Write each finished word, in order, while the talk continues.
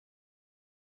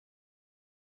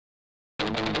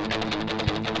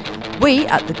We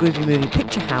at the Groovy Movie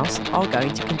Picture House are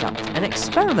going to conduct an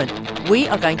experiment. We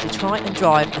are going to try and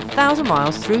drive 1,000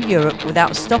 miles through Europe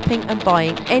without stopping and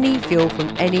buying any fuel from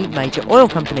any major oil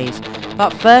companies.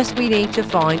 But first we need to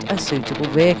find a suitable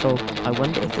vehicle. I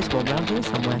wonder if there's one around here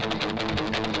somewhere.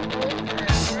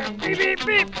 Beep, beep,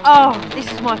 beep. Oh,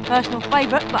 this is my personal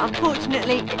favourite, but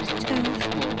unfortunately it's too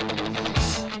small.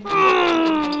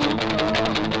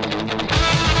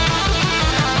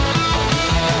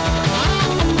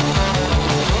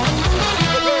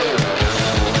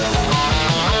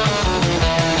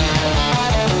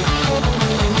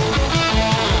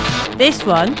 This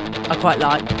one I quite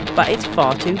like, but it's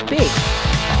far too big.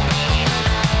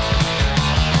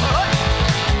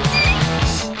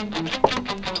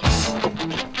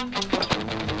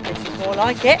 This is more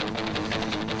like it.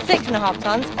 6.5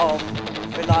 tonnes of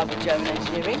reliable German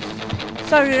engineering,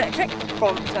 solar electric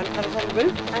from solar panels on the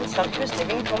roof, and sumptuous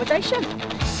living accommodation.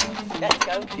 Let's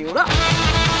go fuel up.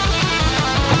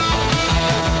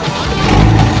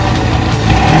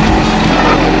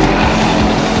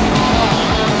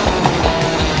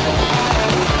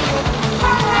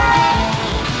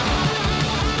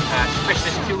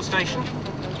 Fuel station?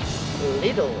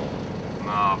 Little.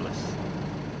 Marvellous.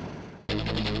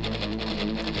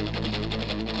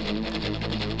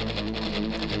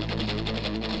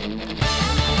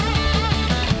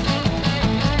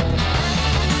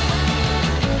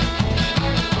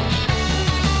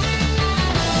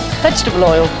 Vegetable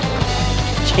oil.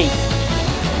 Cheap.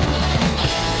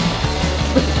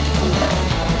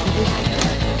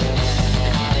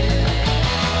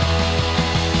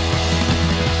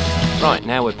 Right,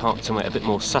 now we're parked somewhere a bit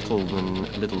more subtle than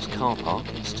Lidl's car park.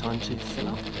 It's time to fill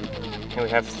up. Here we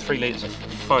have 3 litres of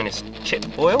finest chip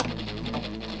oil.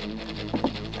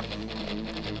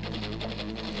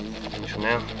 We shall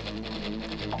now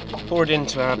pour it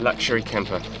into our luxury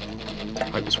camper.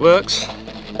 Hope this works.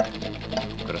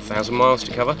 Got 1,000 miles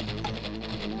to cover.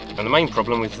 And the main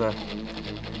problem with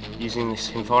using this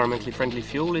environmentally friendly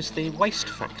fuel is the waste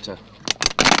factor.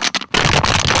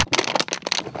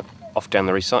 Off down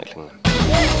the recycling then.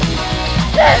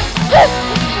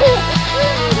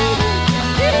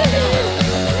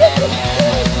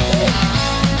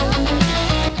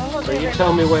 So you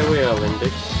tell me where we are then,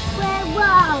 Dix.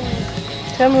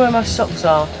 Tell me where my socks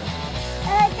are.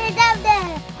 They're down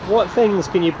there. What things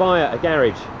can you buy at a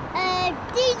garage?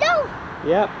 Diesel.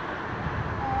 Yep.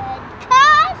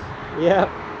 Cars. Yep.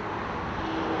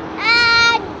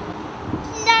 And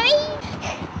Larry.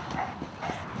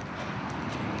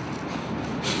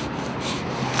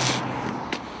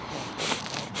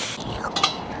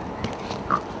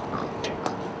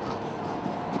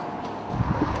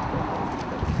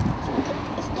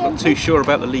 Not too sure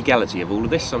about the legality of all of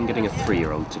this, so I'm getting a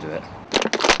 3-year-old to do it.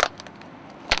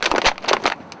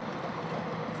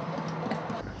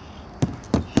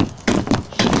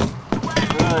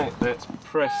 Right, let's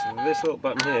press this little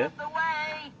button here.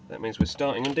 That means we're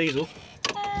starting in diesel.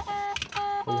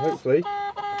 And hopefully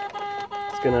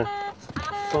it's going to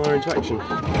fire into action.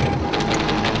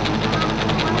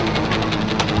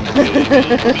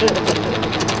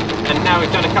 And now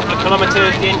we've done a couple of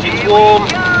kilometres, the engine's warm.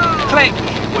 Click!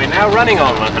 We're now running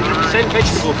on 100%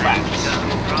 vegetable fats.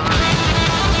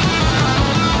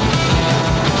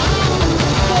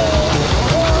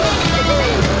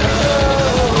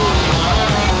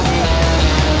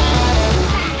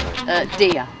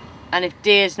 Deer. And if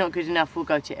deer's not good enough, we'll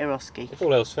go to Eroski. If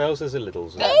all else fails, there's a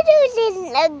Lidl's. Lidl's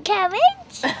isn't a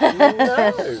carrot.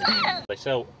 No. They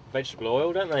sell vegetable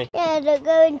oil, don't they? Yeah, they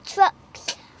go in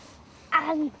trucks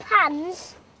and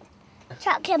pans.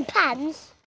 Trucks and pans.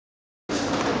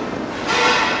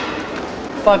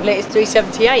 5 litres,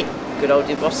 378. Good old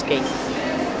Eroski.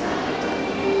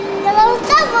 There's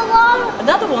another one.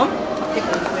 Another one? I think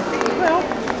we're going to fit it well.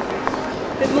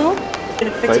 A bit more?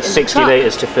 Going to fit So it it's in 60 the truck.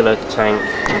 litres to fill a tank.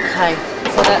 Okay,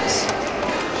 so that's...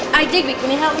 Hey Digby, can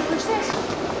you help me push this?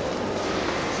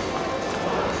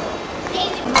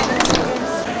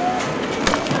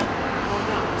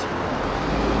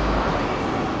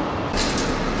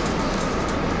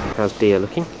 How's deer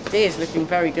looking? Deer's looking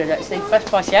very good actually. Best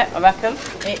price yet, I reckon.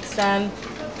 It's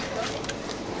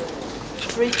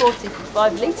 $3.40 for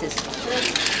 5 litres.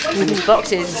 And there's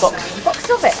boxes of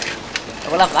it. I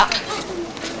will have that.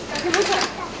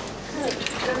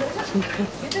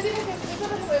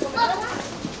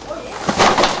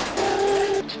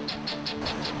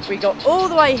 We got all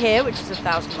the way here, which is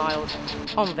 1,000 miles,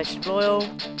 on vegetable oil.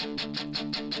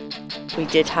 We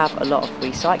did have a lot of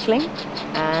recycling,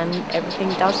 and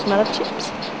everything does smell of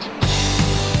chips.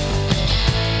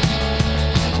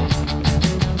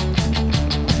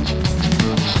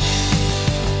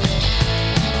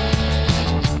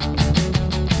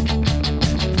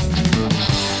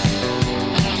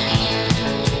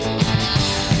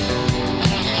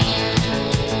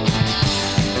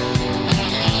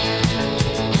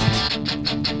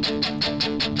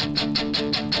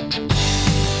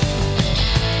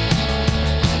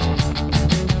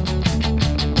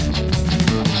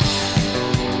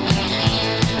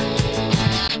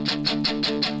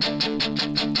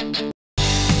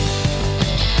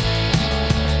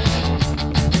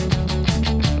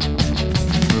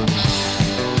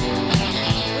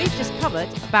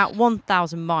 about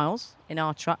 1,000 miles in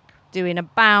our truck, doing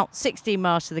about 16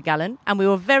 miles to the gallon, and we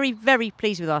were very, very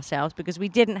pleased with ourselves because we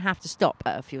didn't have to stop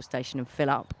at a fuel station and fill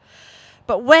up.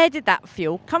 But where did that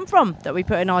fuel come from that we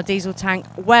put in our diesel tank?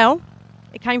 Well,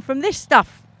 it came from this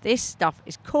stuff. This stuff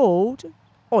is called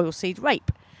oilseed rape,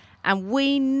 and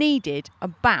we needed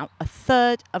about a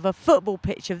third of a football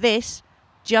pitch of this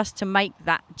just to make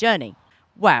that journey.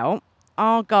 Well,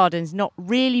 our garden's not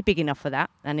really big enough for that,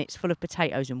 and it's full of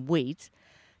potatoes and weeds.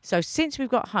 So since we've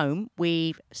got home,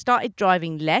 we've started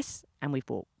driving less, and we've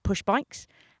bought push bikes,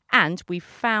 and we've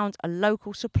found a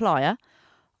local supplier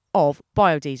of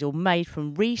biodiesel made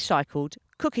from recycled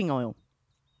cooking oil.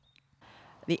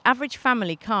 The average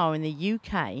family car in the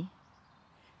UK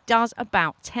does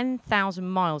about 10,000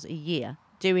 miles a year,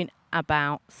 doing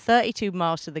about 32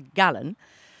 miles to the gallon.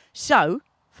 So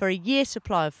for a year's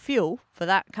supply of fuel for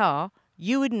that car,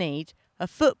 you would need a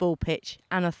football pitch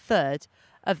and a third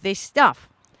of this stuff.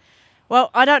 Well,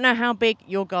 I don't know how big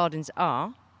your gardens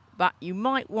are, but you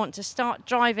might want to start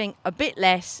driving a bit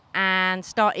less and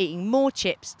start eating more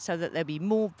chips so that there'll be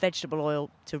more vegetable oil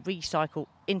to recycle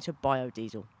into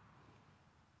biodiesel.